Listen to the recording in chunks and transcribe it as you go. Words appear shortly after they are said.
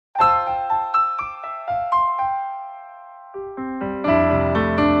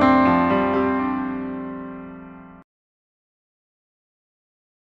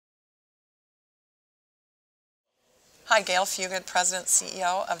Hi, Gail Fugit, President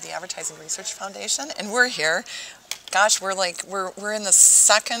CEO of the Advertising Research Foundation, and we're here. Gosh, we're in the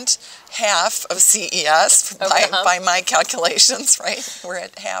second half of CES by my calculations, right? We're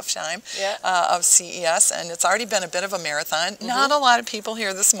at halftime of CES, and it's already been a bit of a marathon. Not a lot of people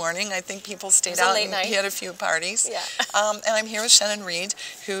here this morning. I think people stayed out and had a few parties. Yeah. And I'm here with Shenan Reed,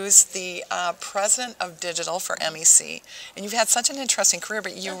 who's the president of digital for MEC. And you've had such an interesting career,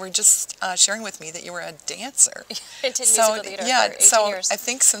 but you were just sharing with me that you were a dancer. I did musical theater for 18 years. I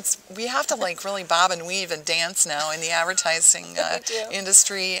think since we have to like really bob and weave and dance now in the advertising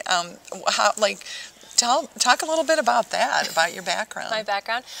industry, talk a little bit about that, about your background. My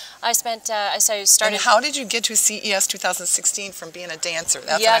background? I spent, I started... And how did you get to CES 2016 from being a dancer?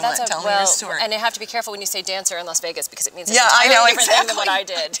 That's what I want. Tell me your story. And you have to be careful when you say dancer in Las Vegas because it means it's I know, different thing than what I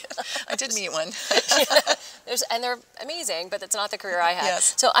did. I did meet one. And they're amazing, but that's not the career I had.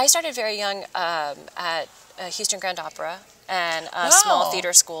 Yes. So I started very young at Houston Grand Opera, and a small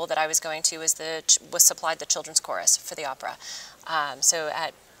theater school that I was going to was supplied the children's chorus for the opera. So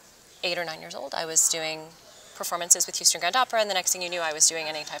at 8 or 9 years old, I was doing performances with Houston Grand Opera, and the next thing you knew, I was doing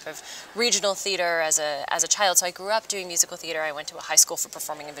any type of regional theater as a child. So I grew up doing musical theater. I went to a high school for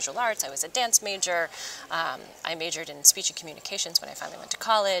performing and visual arts. I was a dance major. I majored in speech and communications when I finally went to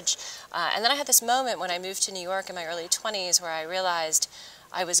college. And then I had this moment when I moved to New York in my early 20s where I realized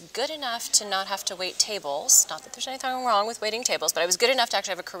I was good enough to not have to wait tables. Not that there's anything wrong with waiting tables, but I was good enough to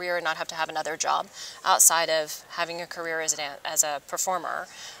actually have a career and not have to have another job outside of having a career as a performer.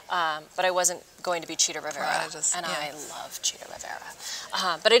 But I wasn't going to be Cheetah Rivera, I love Cheetah Rivera.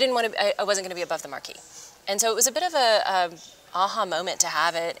 But I didn't want to. I wasn't going to be above the marquee, and so it was a bit of a aha moment to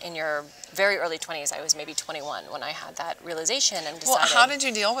have it in your very early 20s. I was maybe 21 when I had that realization and decided. Well, how did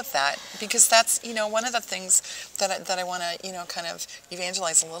you deal with that? Because that's, one of the things that I want to, kind of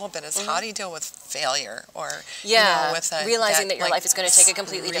evangelize a little bit is how do you deal with failure or, with realizing that your life is going to take a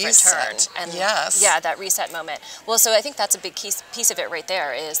completely different turn. And that reset moment. Well, so I think that's a big piece of it right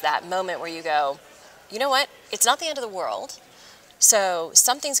there is that moment where you go, you know what? It's not the end of the world. So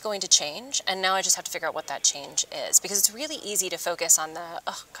something's going to change, and now I just have to figure out what that change is. Because it's really easy to focus on the,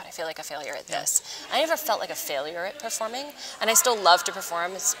 oh, God, I feel like a failure at this. I never felt like a failure at performing, and I still love to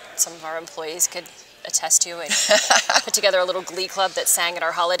perform, as some of our employees could attest to. I put together a little glee club that sang at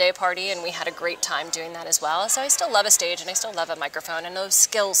our holiday party, and we had a great time doing that as well. So I still love a stage, and I still love a microphone, and those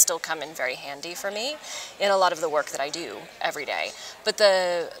skills still come in very handy for me in a lot of the work that I do every day. But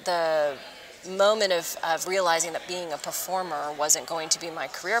the moment of realizing that being a performer wasn't going to be my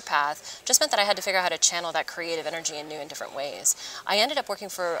career path just meant that I had to figure out how to channel that creative energy in new and different ways. I ended up working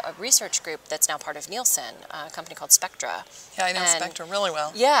for a research group that's now part of Nielsen, a company called Spectra. Yeah, I know Spectra really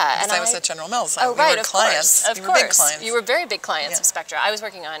well. Yeah. Because I was at General Mills. Oh, right, of course. Of course. Big clients. You were very big clients of Spectra. I was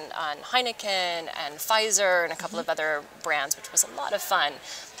working on Heineken and Pfizer and a couple of other brands, which was a lot of fun.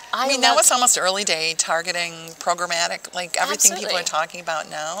 I mean, that was almost early day targeting, programmatic, like everything people are talking about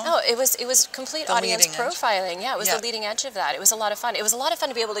now. Oh, it was complete audience profiling. Yeah, it was the leading edge of that. It was a lot of fun. It was a lot of fun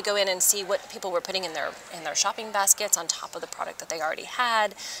to be able to go in and see what people were putting in their shopping baskets on top of the product that they already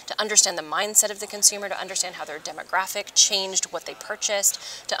had, to understand the mindset of the consumer, to understand how their demographic changed what they purchased,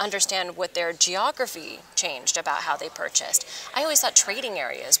 to understand what their geography changed about how they purchased. I always thought trading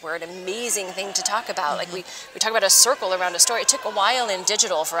areas were an amazing thing to talk about. Like we talk about a circle around a store. It took a while in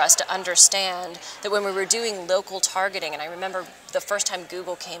digital for us to understand that when we were doing local targeting, and I remember the first time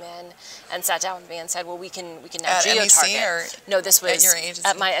Google came in and sat down with me and said, "Well, we can now geo-target." No, this was at your agency?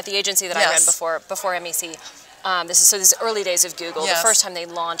 At the agency that I ran before MEC. This is early days of Google, the first time they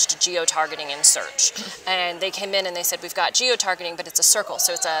launched geo-targeting in search. And they came in and they said, we've got geo-targeting, but it's a circle.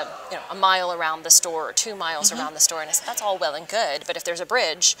 So it's a mile around the store or 2 miles around the store. And I said, that's all well and good, but if there's a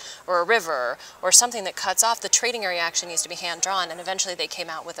bridge or a river or something that cuts off, the trading area actually needs to be hand-drawn. And eventually they came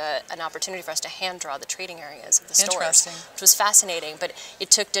out with an opportunity for us to hand-draw the trading areas of the stores, which was fascinating. But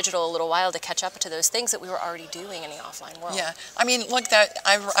it took digital a little while to catch up to those things that we were already doing in the offline world. Yeah, I mean, look,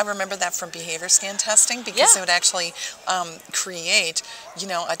 I remember that from behavior scan testing because it would actually create,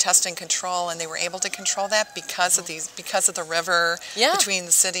 a test and control, and they were able to control that because of the river between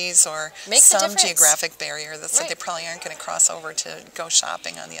the cities or some geographic barrier that said they probably aren't going to cross over to go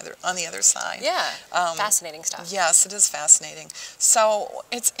shopping on the other side. Yeah, fascinating stuff. Yes, it is fascinating. So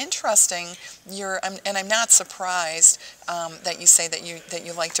it's interesting. And I'm not surprised that you say that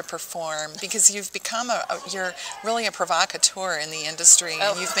you like to perform because you've become you're really a provocateur in the industry.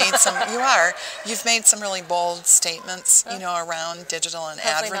 And you've made some really bold statements, around digital and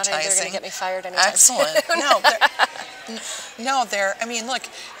advertising. Hopefully they're going to get me fired anytime Excellent. No, I mean, look,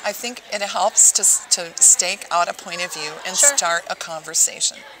 I think it helps to stake out a point of view and start a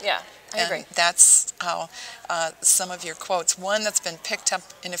conversation. Yeah. I agree. And that's how some of your quotes, one that's been picked up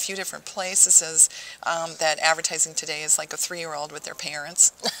in a few different places is that advertising today is like a 3-year-old with their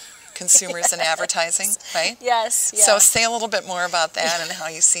parents. Consumers and advertising, right? Yes. Yeah. So say a little bit more about that and how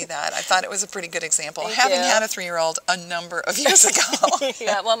you see that. I thought it was a pretty good example. Having had a 3-year-old a number of years ago.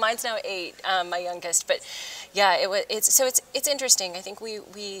 Yeah, well, mine's now 8, my youngest, but yeah, it's interesting. I think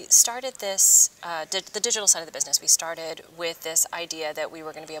we started this, the digital side of the business, we started with this idea that we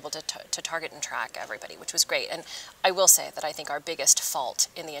were going to be able to target and track everybody, which was great. And I will say that I think our biggest fault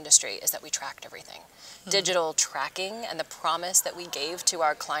in the industry is that we tracked everything. Digital tracking and the promise that we gave to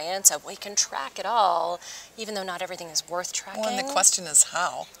our clients of we can track it all, even though not everything is worth tracking. Well, and the question is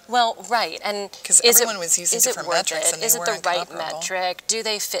how. Well, right, and because everyone was using different metrics, and they weren't comparable. Is it the right metric? Do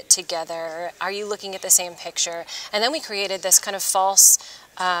they fit together? Are you looking at the same picture? And then we created this kind of false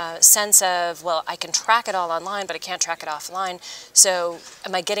sense of, well, I can track it all online, but I can't track it offline. So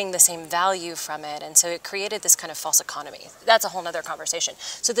am I getting the same value from it? And so it created this kind of false economy. That's a whole other conversation.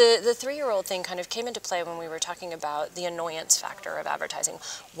 So the 3-year-old thing kind of came into play when we were talking about the annoyance factor of advertising.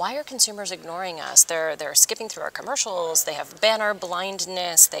 Why are consumers ignoring us? They're skipping through our commercials. They have banner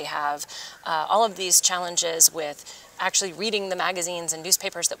blindness. They have all of these challenges with actually reading the magazines and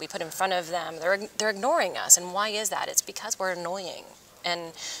newspapers that we put in front of them. They're ignoring us. And why is that? It's because we're annoying.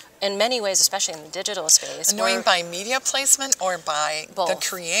 And in many ways, especially in the digital space. Annoying by media placement or by both. The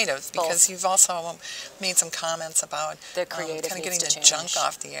creative? Because both. You've also made some comments about the creative kind of getting the change. junk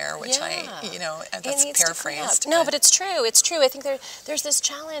off the air, which that's paraphrased. No, but it's true. It's true. I think there's this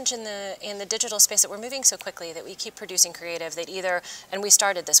challenge in the digital space that we're moving so quickly that we keep producing creative that either, and we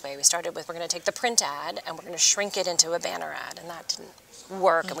started this way. We started with we're going to take the print ad and we're going to shrink it into a banner ad, and that didn't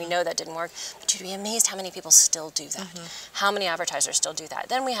work, and we know that didn't work, but you'd be amazed how many people still do that. How many advertisers still do that.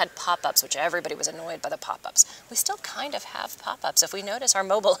 Then we had pop-ups, which everybody was annoyed by the pop-ups. We still kind of have pop-ups. If we notice our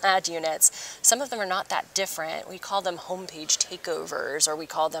mobile ad units, some of them are not that different. We call them homepage takeovers, or we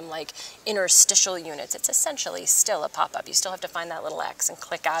call them like interstitial units. It's essentially still a pop-up. You still have to find that little X and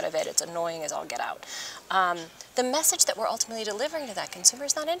click out of it. It's annoying as all get out. The message that we're ultimately delivering to that consumer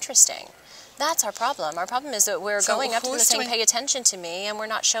is not interesting. That's our problem. Our problem is that we're going up to them saying, pay attention to me, and we're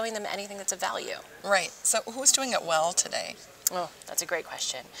not showing them anything that's of value. Right. So who's doing it well today? Oh, that's a great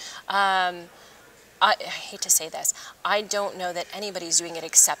question. I hate to say this. I don't know that anybody's doing it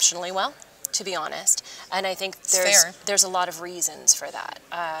exceptionally well, to be honest. And I think there's a lot of reasons for that.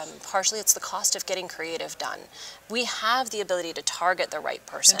 Partially it's the cost of getting creative done. We have the ability to target the right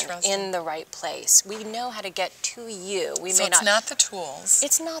person in the right place. We know how to get to you. It's not the tools.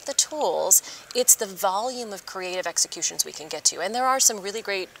 It's not the tools. It's the volume of creative executions we can get to. And there are some really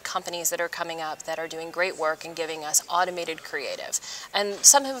great companies that are coming up that are doing great work and giving us automated creative. And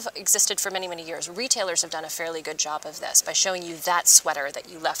some have existed for many, many years. Retailers have done a fairly good job of this by showing you that sweater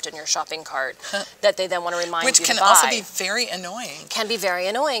that you left in your shopping cart that they then want to remind you to buy. Which can also be very annoying. Can be very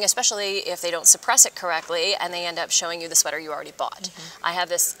annoying, especially if they don't suppress it correctly and they end up showing you the sweater you already bought. I have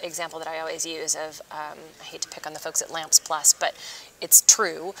this example that I always use of, I hate to pick on the folks at Lamps Plus, but it's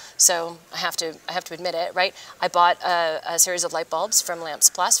true, so I have to admit it, right? I bought a series of light bulbs from Lamps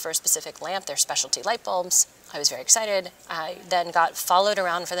Plus for a specific lamp. They're specialty light bulbs. I was very excited. I then got followed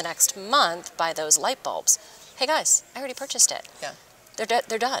around for the next month by those light bulbs. Hey guys, I already purchased it. Yeah.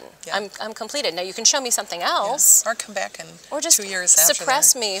 They're done. Yeah. I'm completed. Now you can show me something else. Yeah. Or come back in or just 2 years after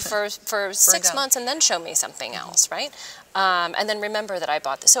suppress me for 6 months and then show me something else, right? And then remember that I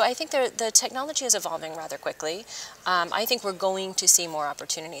bought this. So I think the technology is evolving rather quickly. I think we're going to see more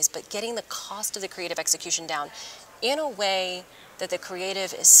opportunities, but getting the cost of the creative execution down in a way that the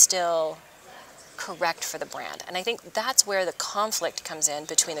creative is still correct for the brand. And I think that's where the conflict comes in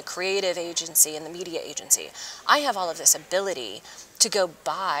between the creative agency and the media agency. I have all of this ability to go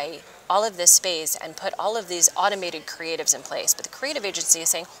buy all of this space and put all of these automated creatives in place. But the creative agency is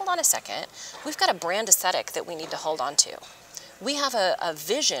saying, hold on a second, we've got a brand aesthetic that we need to hold on to. We have a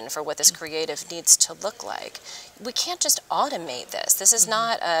vision for what this creative needs to look like. We can't just automate this. This is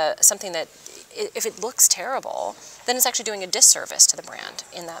not something that, if it looks terrible, then it's actually doing a disservice to the brand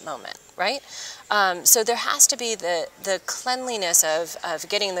in that moment, right? So there has to be the cleanliness of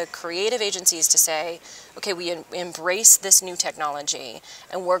getting the creative agencies to say, okay, we embrace this new technology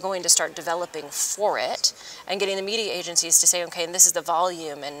and we're going to start developing for it, and getting the media agencies to say, okay, and this is the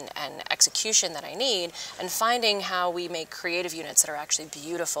volume and execution that I need, and finding how we make creative units that are actually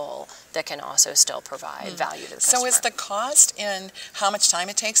beautiful that can also still provide value to the customer. So is the cost in how much time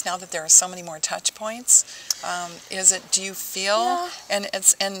it takes now that there are so many more touch points? Is it, do you feel, and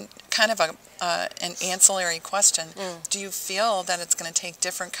it's kind of an ancillary question, do you feel that it's going to take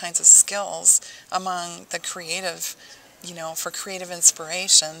different kinds of skills among the creative for creative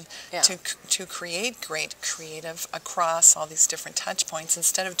inspiration to create great creative across all these different touch points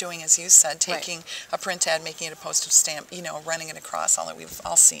instead of doing, as you said, taking a print ad, making it a postage stamp, running it across all that. We've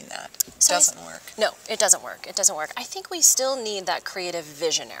all seen that. So doesn't work. No, it doesn't work. It doesn't work. I think we still need that creative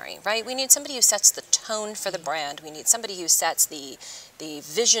visionary, right? We need somebody who sets the tone for the brand. We need somebody who sets the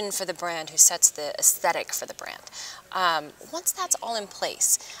vision for the brand, who sets the aesthetic for the brand. Once that's all in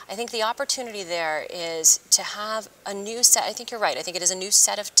place, I think the opportunity there is to have a new set. I think you're right. I think it is a new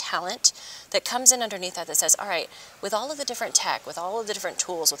set of talent that comes in underneath that says, all right, with all of the different tech, with all of the different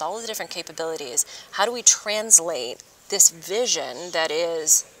tools, with all of the different capabilities, how do we translate this vision that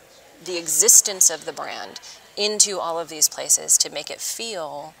is the existence of the brand into all of these places to make it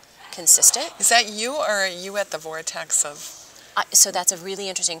feel consistent? Is that you, or are you at the vortex of... So that's a really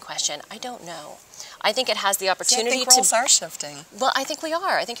interesting question. I don't know. I think it has the opportunity I think roles are shifting. Well, I think we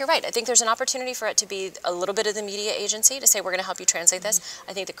are. I think you're right. I think there's an opportunity for it to be a little bit of the media agency to say, we're going to help you translate this.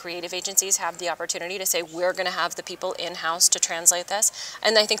 I think the creative agencies have the opportunity to say, we're going to have the people in-house to translate this.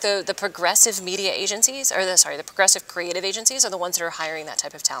 And I think the progressive media agencies, or the progressive creative agencies are the ones that are hiring that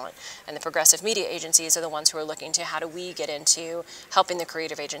type of talent. And the progressive media agencies are the ones who are looking to how do we get into helping the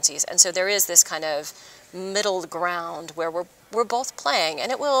creative agencies. And so there is this kind of middle ground where we're both playing,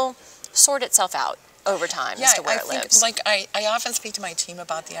 and it will sort itself out over time as to where it lives. Like I often speak to my team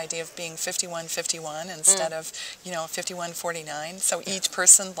about the idea of being 51-51 instead of 51-49. So each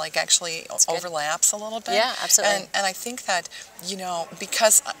person actually overlaps a little bit. Yeah, absolutely. And I think that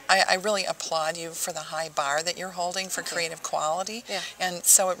because I really applaud you for the high bar that you're holding for creative quality. Yeah. And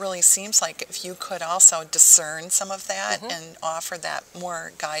so it really seems like if you could also discern some of that and offer that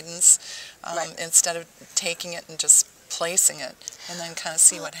more guidance instead of taking it and just placing it and then kind of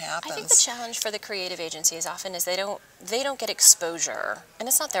see what happens. I think the challenge for the creative agencies often is they don't get exposure, and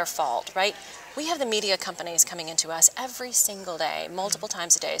it's not their fault, right? We have the media companies coming into us every single day, multiple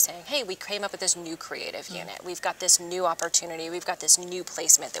times a day, saying, hey, we came up with this new creative unit. We've got this new opportunity. We've got this new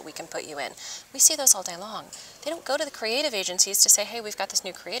placement that we can put you in. We see those all day long. They don't go to the creative agencies to say, hey, we've got this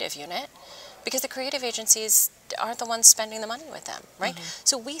new creative unit, because the creative agencies aren't the ones spending the money with them, right?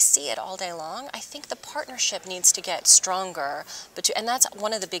 So we see it all day long. I think the partnership needs to get stronger, and that's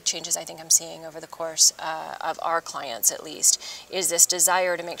one of the big changes I think I'm seeing over the course of our clients, at least, is this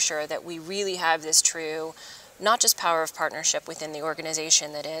desire to make sure that we really have this true, not just power of partnership within the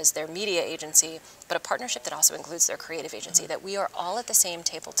organization that is their media agency, but a partnership that also includes their creative agency, that we are all at the same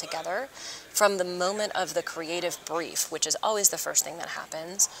table together from the moment of the creative brief, which is always the first thing that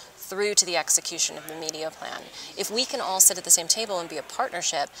happens, through to the execution of the media plan. If we can all sit at the same table and be a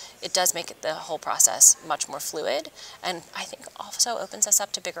partnership, it does make the whole process much more fluid, and I think also opens us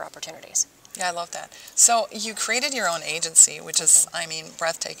up to bigger opportunities. Yeah, I love that. So you created your own agency, which is, I mean,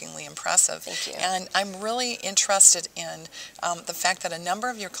 breathtakingly impressive. Thank you. And I'm really interested in the fact that a number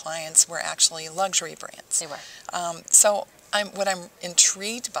of your clients were actually luxury brands. They were. So what I'm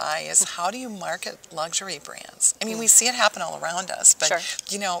intrigued by is how do you market luxury brands? I mean, we see it happen all around us, but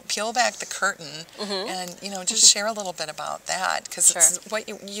peel back the curtain and just share a little bit about that, because it's what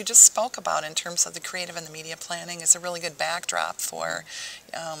you just spoke about in terms of the creative and the media planning is a really good backdrop for.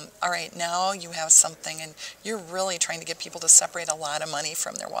 All right, now you have something, and you're really trying to get people to separate a lot of money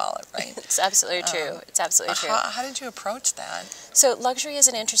from their wallet, right? It's absolutely true. It's absolutely true. How did you approach that? So luxury is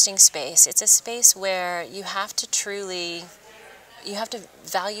an interesting space. It's a space where you have to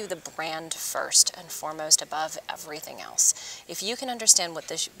value the brand first and foremost above everything else. If you can understand what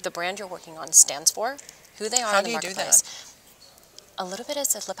the brand you're working on stands for, who they are in the marketplace, a little bit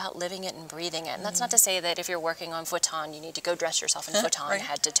is about living it and breathing it. And that's not to say that if you're working on Vuitton, you need to go dress yourself in Vuitton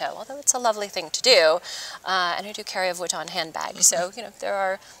head to toe, although it's a lovely thing to do. And I do carry a Vuitton handbag, so there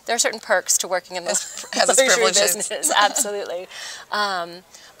are certain perks to working in this luxury business. Absolutely.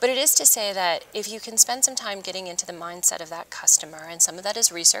 But it is to say that if you can spend some time getting into the mindset of that customer, and some of that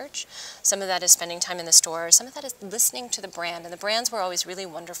is research, some of that is spending time in the store, some of that is listening to the brand. And the brands were always really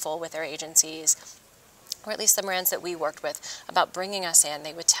wonderful with their agencies, or at least the brands that we worked with, about bringing us in.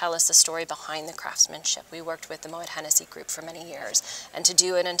 They would tell us the story behind the craftsmanship. We worked with the Moet Hennessy group for many years, and to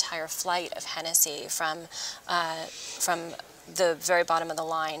do an entire flight of Hennessy from the very bottom of the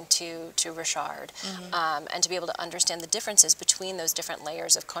line to Richard, and to be able to understand the differences between those different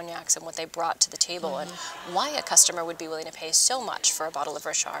layers of cognacs and what they brought to the table, and why a customer would be willing to pay so much for a bottle of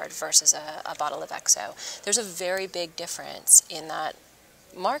Richard versus a bottle of XO. There's a very big difference in that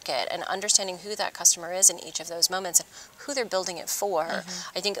market, and understanding who that customer is in each of those moments and who they're building it for,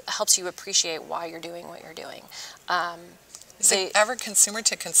 I think helps you appreciate why you're doing what you're doing. Is it ever consumer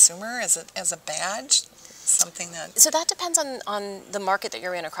to consumer as a badge? Something that... So that depends on the market that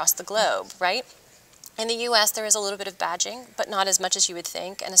you're in across the globe, right? In the U.S., there is a little bit of badging, but not as much as you would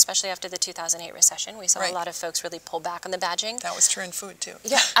think, and especially after the 2008 recession, we saw a lot of folks really pull back on the badging. That was true in food, too.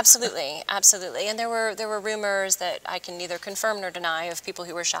 Yeah, absolutely, absolutely. And there were rumors that I can neither confirm nor deny of people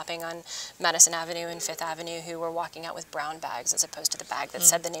who were shopping on Madison Avenue and Fifth Avenue who were walking out with brown bags as opposed to the bag that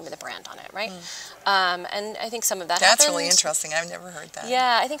said the name of the brand on it, right? And I think some of that happened. That's really interesting. I've never heard that.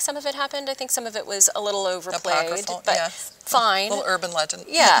 Yeah, I think some of it happened. I think some of it was a little overplayed, apocryphal, but yes. fine. A little urban legend.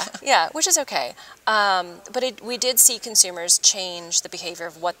 Yeah, yeah, which is okay. But we did see consumers change the behavior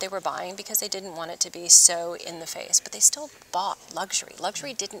of what they were buying because they didn't want it to be so in the face. But they still bought luxury.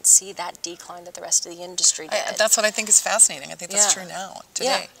 Luxury didn't see that decline that the rest of the industry did. That's what I think is fascinating. I think that's true now, today.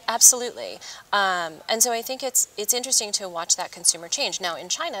 Yeah, absolutely. And so I think it's interesting to watch that consumer change. Now, in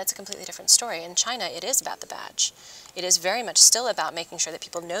China, it's a completely different story. In China, it is about the badge. It is very much still about making sure that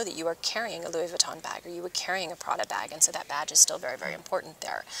people know that you are carrying a Louis Vuitton bag or you are carrying a Prada bag, and so that badge is still very, very important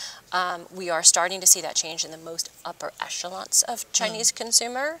there. We are starting to see that change in the most upper echelons of Chinese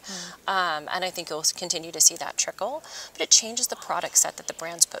consumer, and I think you'll continue to see that trickle. But it changes the product set that the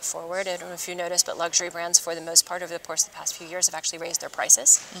brands put forward. I don't know if you noticed, but luxury brands, for the most part, over the course of the past few years, have actually raised their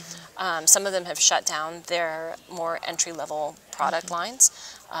prices. Some of them have shut down their more entry-level product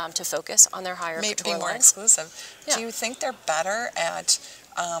lines to focus on their higher couture Maybe more lines. exclusive. Yeah. Do you think they're better at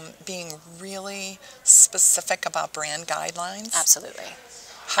being really specific about brand guidelines? Absolutely.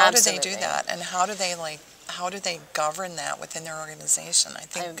 How do they do that, and how do they govern that within their organization? I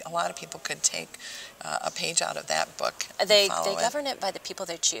think a lot of people could take a page out of that book. They govern it by the people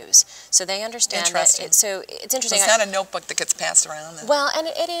they choose, so they understand that. So it's interesting. So it's not a notebook that gets passed around. Well, and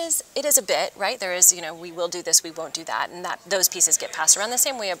it is a bit, right? There is, we will do this, we won't do that, and those pieces get passed around the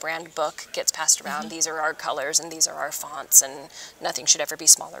same way a brand book gets passed around. These are our colors and these are our fonts, and nothing should ever be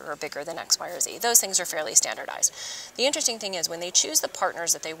smaller or bigger than X, Y, or Z. Those things are fairly standardized. The interesting thing is when they choose the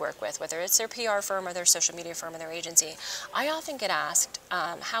partners that they work with, whether it's their PR firm or their social media firm or their agency, I often get asked,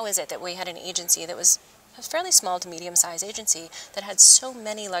 how is it that we had an agency that was a fairly small to medium-sized agency that had so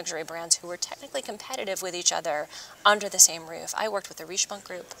many luxury brands who were technically competitive with each other under the same roof. I worked with the Richemont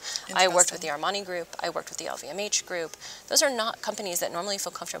Group. I worked with the Armani Group. I worked with the LVMH Group. Those are not companies that normally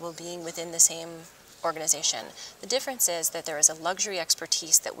feel comfortable being within the same organization. The difference is that there is a luxury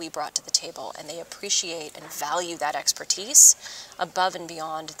expertise that we brought to the table, and they appreciate and value that expertise above and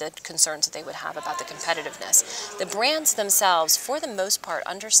beyond the concerns that they would have about the competitiveness. The brands themselves, for the most part,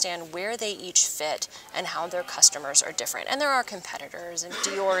 understand where they each fit and how their customers are different. And there are competitors, and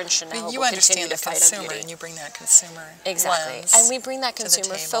Dior and Chanel will continue to fight on beauty. And you bring that consumer lens, and we bring that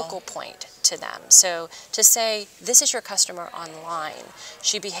consumer focal point to them. So to say, this is your customer online,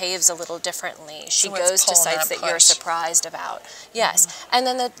 she behaves a little differently, she goes to sites that you're surprised about. Yes, and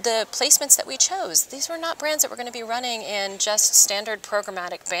then the placements that we chose, these were not brands that were going to be running in just standard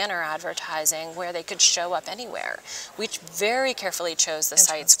programmatic banner advertising where they could show up anywhere. We very carefully chose the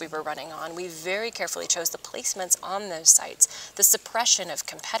sites we were running on. We very carefully chose the placements on those sites, the suppression of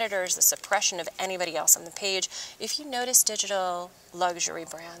competitors, the suppression of anybody else on the page. If you notice digital luxury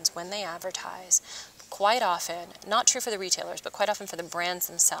brands, when they advertise, quite often, not true for the retailers, but quite often for the brands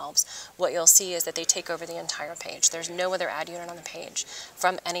themselves, what you'll see is that they take over the entire page. There's no other ad unit on the page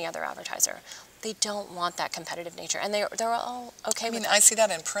from any other advertiser. They don't want that competitive nature, and they're all okay with it. I see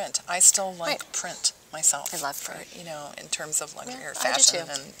that in print. I still like print myself. I love print. In terms of luxury or fashion,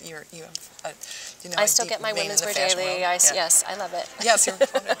 and you have, I still get my women's wear daily. Yes, I love it. Yes, you're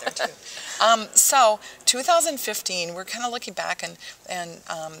quoted there too. So 2015, we're kind of looking back and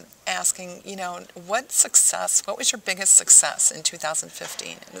asking, what was your biggest success in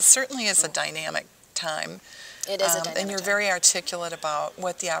 2015? And it certainly is a dynamic time. It is a dynamic and you're very articulate about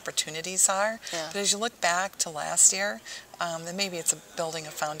what the opportunities are. Yeah. But as you look back to last year, then maybe it's building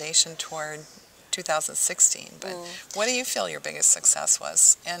a foundation toward 2016. But what do you feel your biggest success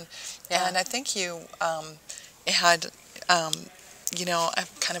was? And I think you had a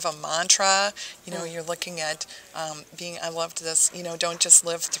kind of a mantra. You're looking at I loved this, don't just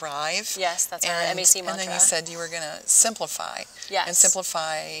live, thrive. Yes, that's our MEC mantra. And then you said you were going to simplify. Yes. And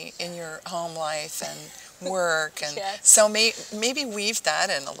simplify in your home life and work, and so maybe weave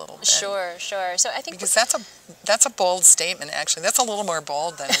that in a little bit. Sure. So I think because that's a bold statement. Actually, that's a little more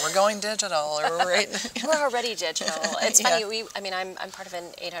bold than we're going digital or we're already digital. It's funny. I'm part of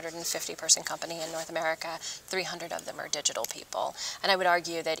an 850-person company in North America. 300 of them are digital people, and I would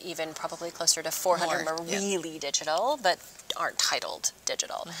argue that even probably closer to 400 are really digital, but aren't titled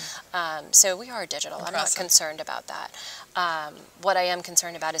digital. So we are digital. Impressive. I'm not concerned about that. What I am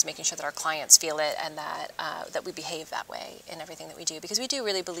concerned about is making sure that our clients feel it and that we behave that way in everything that we do, because we do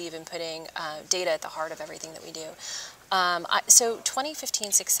really believe in putting data at the heart of everything that we do. So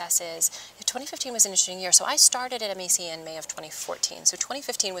 2015 successes, 2015 was an interesting year. So I started at MEC in May of 2014. So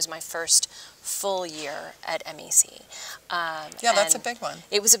 2015 was my first full year at MEC. Yeah, that's a big one.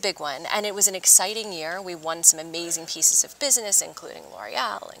 It was a big one, and it was an exciting year. We won some amazing pieces of business, including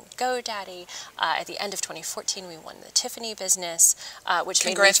L'Oreal and GoDaddy. At the end of 2014, we won the Tiffany business, which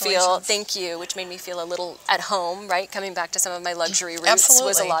made me feel, thank you, which made me feel a little at home, right? Coming back to some of my luxury roots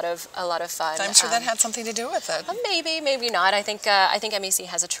was a lot of fun. I'm sure that had something to do with it. Maybe, maybe not. I think MEC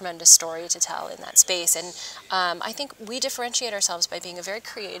has a tremendous story to tell in that space, and I think we differentiate ourselves by being a very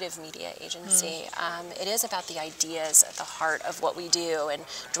creative media agency. It is about the ideas at the heart of what we do and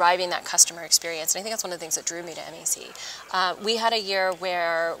driving that customer experience, and I think that's one of the things that drew me to MEC. We had a year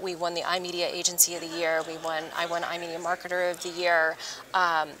where we won the iMedia Agency of the Year. I won iMedia Marketer of the Year.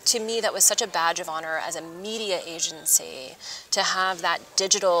 To me, that was such a badge of honor as a media agency to have that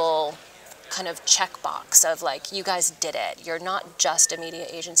digital kind of checkbox of like, you guys did it. You're not just a media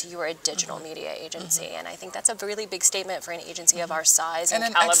agency, you are a digital media agency. And I think that's a really big statement for an agency of our size and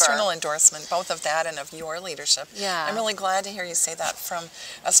caliber. And an external endorsement, both of that and of your leadership. Yeah. I'm really glad to hear you say that from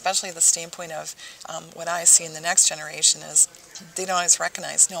especially the standpoint of what I see in the next generation is they don't always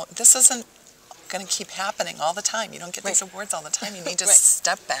recognize, no, this isn't going to keep happening all the time. You don't get these awards all the time. You need to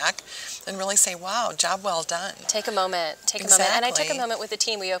step back and really say, wow, job well done. Take a moment. Take a moment. And I took a moment with the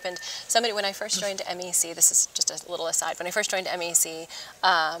team. We opened, when I first joined MEC, this is just a little aside, when I first joined MEC,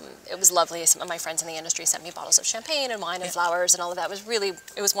 it was lovely. Some of my friends in the industry sent me bottles of champagne and wine and flowers and all of that.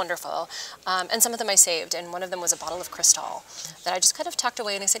 It was wonderful. And some of them I saved, and one of them was a bottle of Cristal that I just kind of tucked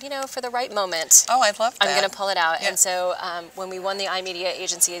away, and I said, for the right moment, oh, I love that. I'm going to pull it out. Yeah. And so when we won the iMedia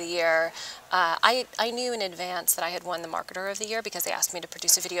Agency of the Year, I knew in advance that I had won the Marketer of the Year because they asked me to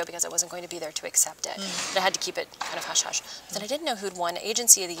produce a video because I wasn't going to be there to accept it. But I had to keep it kind of hush-hush. But then I didn't know who'd won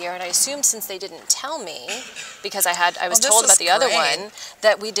Agency of the Year, and I assumed since they didn't tell me, because I was told about the other one,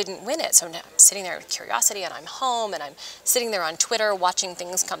 that we didn't win it. So now I'm sitting there with curiosity, and I'm home, and I'm sitting there on Twitter watching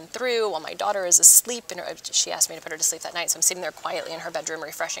things come through while my daughter is asleep, and she asked me to put her to sleep that night, so I'm sitting there quietly in her bedroom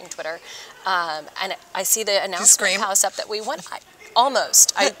refreshing Twitter, and I see the announcement house up that we won.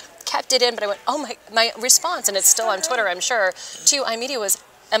 Almost. I kept it in, but I went, oh my response, and it's still on Twitter, I'm sure, to iMedia was,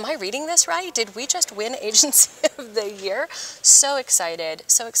 am I reading this right? Did we just win Agency of the Year? So excited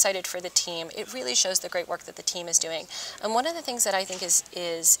for the team. It really shows the great work that the team is doing. And one of the things that I think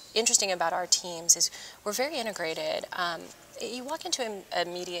is interesting about our teams is we're very integrated. You walk into a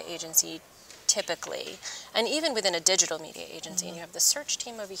media agency typically, and even within a digital media agency, and you have the search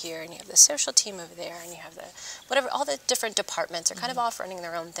team over here, and you have the social team over there, and you have the whatever, all the different departments are kind of off running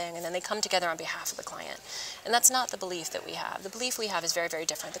their own thing, and then they come together on behalf of the client. And that's not the belief that we have. The belief we have is very, very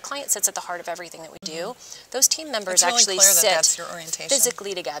different. The client sits at the heart of everything that we do. Those team members actually sit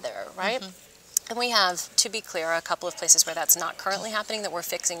physically together, right? And we have, to be clear, a couple of places where that's not currently happening that we're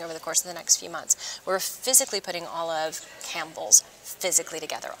fixing over the course of the next few months. We're physically putting all of Campbell's physically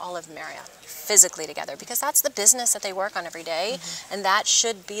together, all of Marriott physically together, because that's the business that they work on every day, and that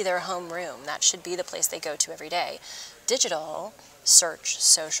should be their home room. That should be the place they go to every day. Digital, search,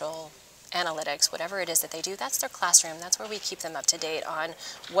 social, analytics, whatever it is that they do, that's their classroom. That's where we keep them up to date on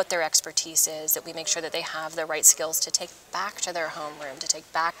what their expertise is, that we make sure that they have the right skills to take back to their homeroom, to take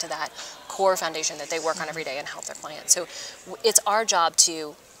back to that core foundation that they work on every day and help their clients. So it's our job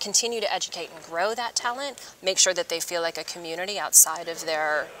to continue to educate and grow that talent, make sure that they feel like a community outside of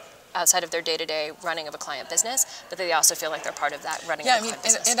their day-to-day running of a client business, but they also feel like they're part of that running of a client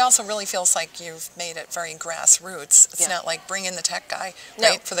business. It also really feels like you've made it very grassroots. It's not like bring in the tech guy,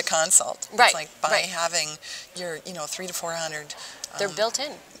 right, for the consult. It's like by having your, 300 to 400. They're built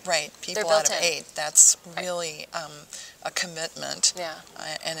in. Right, people out of 8. That's really a commitment. Yeah.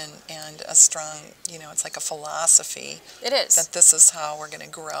 And a strong, it's like a philosophy. It is. That this is how we're going to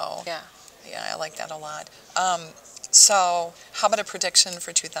grow. Yeah. Yeah, I like that a lot. So how about a prediction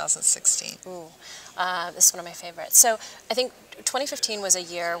for 2016? Ooh, this is one of my favorites. So I think 2015 was a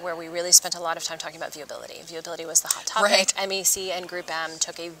year where we really spent a lot of time talking about viewability. Viewability was the hot topic. Right. MEC and Group M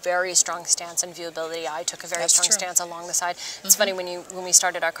took a very strong stance on viewability. I took a very strong stance along the side. It's funny, when we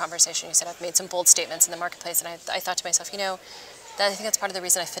started our conversation, you said I've made some bold statements in the marketplace, and I thought to myself, I think that's part of the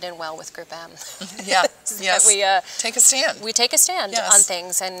reason I fit in well with Group M. Yeah, yes. We take a stand. We take a stand on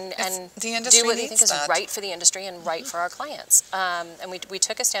things and the industry do what we think is that. right for the industry and right for our clients. And we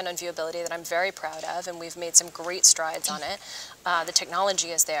took a stand on viewability that I'm very proud of, and we've made some great strides on it. The technology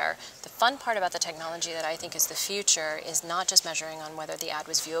is there. The fun part about the technology that I think is the future is not just measuring on whether the ad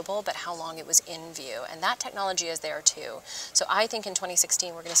was viewable, but how long it was in view. And that technology is there too. So I think in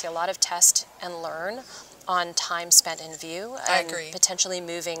 2016 we're going to see a lot of test and learn on time spent in view. I And agree. potentially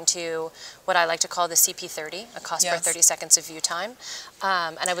moving to what I like to call the CP30, a cost per 30 seconds of view time.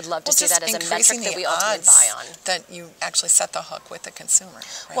 And I would love to see that as a metric that we ultimately buy on. That you actually set the hook with the consumer.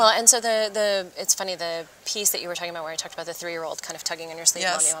 Right? Well, and so it's funny, the piece that you were talking about where I talked about the 3-year-old kind of tugging on your sleeve,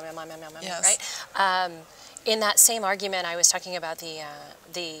 Yes. mommy, Yes. right? In that same argument, I was talking about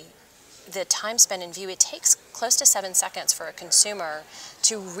the time spent in view. It takes close to 7 seconds for a consumer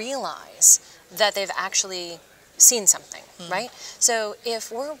to realize that they've actually seen something, right? So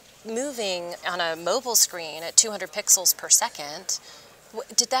if we're moving on a mobile screen at 200 pixels per second,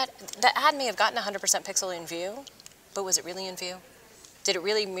 the ad may have gotten 100% pixel in view, but was it really in view? Did it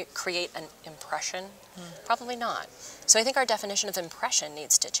really create an impression? Probably not. So I think our definition of impression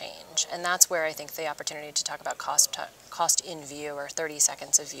needs to change, and that's where I think the opportunity to talk about cost in view or 30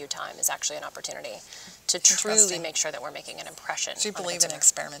 seconds of view time is actually an opportunity to truly make sure that we're making an impression. Do you believe in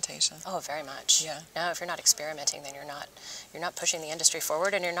experimentation? Oh, very much. Yeah. No, if you're not experimenting, then you're not pushing the industry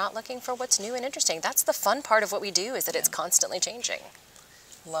forward, and you're not looking for what's new and interesting. That's the fun part of what we do, is that it's constantly changing.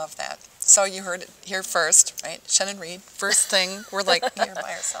 Love that. So you heard it here first, right? Shenan Reed, first thing, we're like here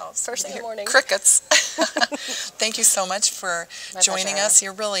by ourselves. First thing in the morning. Crickets. Thank you so much for joining pleasure. us.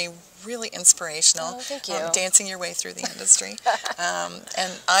 You're really, really inspirational. Oh, thank you. Dancing your way through the industry.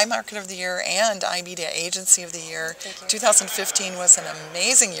 And iMarket of the Year and iMedia Agency of the Year. Thank you. 2015 was an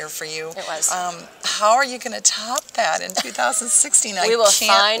amazing year for you. It was. How are you going to top that in 2016? We will I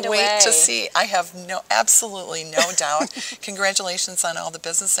can't find a wait way. to see. I have absolutely no doubt. Congratulations on all the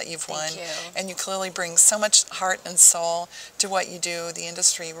business that you've won. Thank you. And you clearly bring so much heart and soul to what you do. The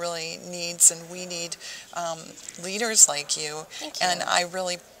industry really needs, and we need leaders like you. Thank you. And I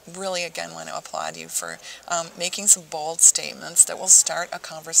really again want to applaud you for making some bold statements that will start a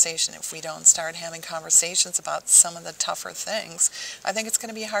conversation. If we don't start having conversations about some of the tougher things, I think it's going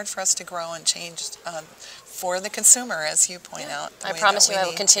to be hard for us to grow and change for the consumer, as you point out. I promise you I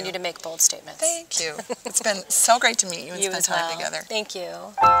will continue to make bold statements. Thank you. It's been so great to meet you and spend as time well. together. Thank you.